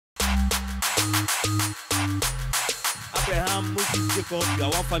Abraham, Moses, Jacob, you are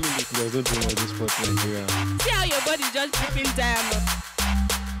one family. There's no doing all this sport in Nigeria. See how your body just dripping diamond.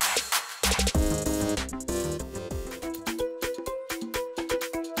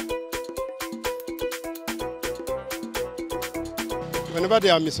 Whenever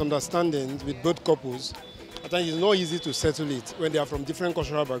there are misunderstandings with both couples, I think it's not easy to settle it when they are from different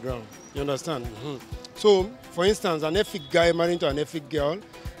cultural backgrounds. You understand? So, for instance, an Efik guy marrying to an Efik girl,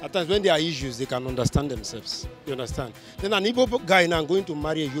 at times when there are issues, they can understand themselves. You understand? Then an Igbo guy now going to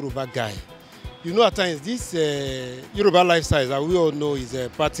marry a Yoruba guy. You know, at times this Yoruba lifestyle that we all know is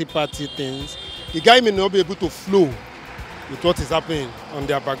party things. The guy may not be able to flow with what is happening on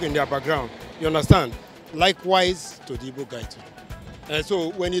in their background. You understand? Likewise to the Igbo guy too. So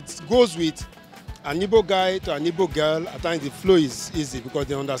when it goes with an Igbo guy to an Igbo girl, at times the flow is easy because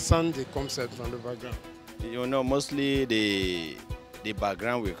they understand the concept from the background. You know, mostly the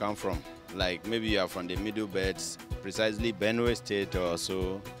background we come from. Like maybe you are from the Middle Belt, precisely Benue State or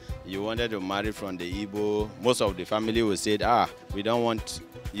so. You wanted to marry from the Igbo. Most of the family will say, we don't want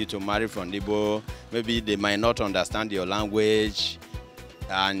you to marry from the Igbo. Maybe they might not understand your language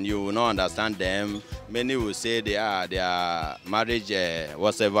and you will not understand them. Many will say their marriage,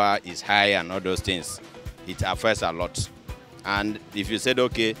 whatever, is high and all those things. It affects a lot. And if you said,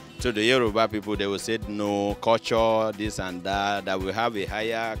 okay, to the Yoruba people, they will say, no, culture, this and that will have a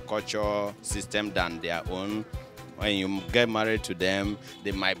higher culture system than their own. When you get married to them,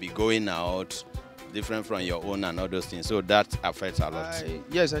 they might be going out different from your own and all those things. So that affects a lot.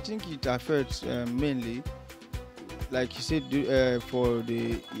 Yes, I think it affects mainly, like you said, for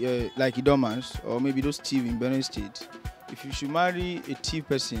the like Idomans or maybe those thieves in Benue State. If you should marry a thief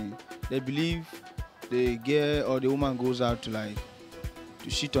person, they believe the girl or the woman goes out to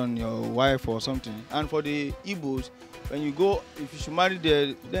shit on your wife or something. And for the Igbos, when you go, if you should marry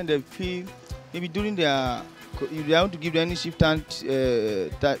there, then they feel maybe during their, if they want to give them any chieftain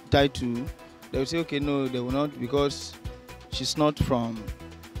title, they will say, okay, no, they will not because she's not from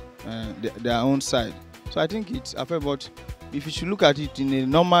their own side. So I think it's affair, but if you should look at it in a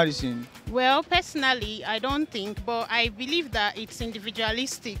normal reason. Well, personally, I don't think, but I believe that it's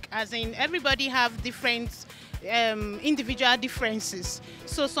individualistic, as in everybody have different individual differences.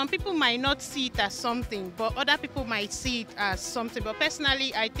 So some people might not see it as something, but other people might see it as something. But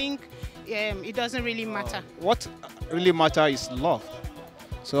personally, I think it doesn't really matter. What really matters is love.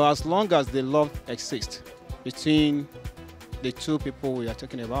 So as long as the love exists between the two people we are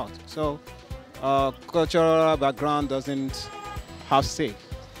talking about. So cultural background doesn't have say.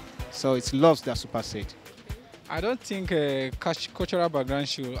 So it's love that supersedes. I don't think cultural background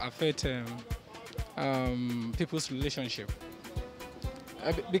should affect people's relationship.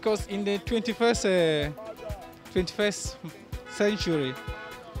 Because in the 21st century,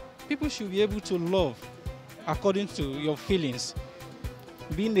 people should be able to love according to your feelings.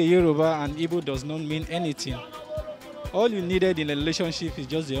 Being a Yoruba and Igbo does not mean anything. All you needed in a relationship is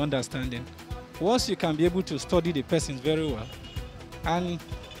just the understanding. Once you can be able to study the person very well and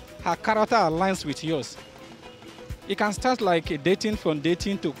her character aligns with yours, it can start like a dating from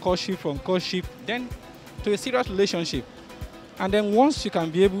dating to courtship, from courtship, then to a serious relationship. And then once you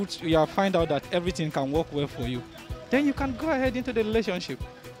can be able to find out that everything can work well for you, then you can go ahead into the relationship.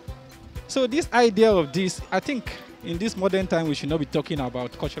 So this idea of this, I think in this modern time, we should not be talking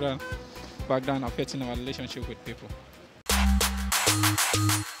about cultural background affecting our relationship with people.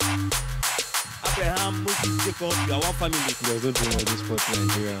 Abraham, Moses, Jacob, you are one family. There's no doing all this sport in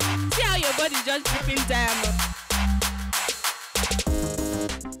Nigeria. See how your body just dripping diamond.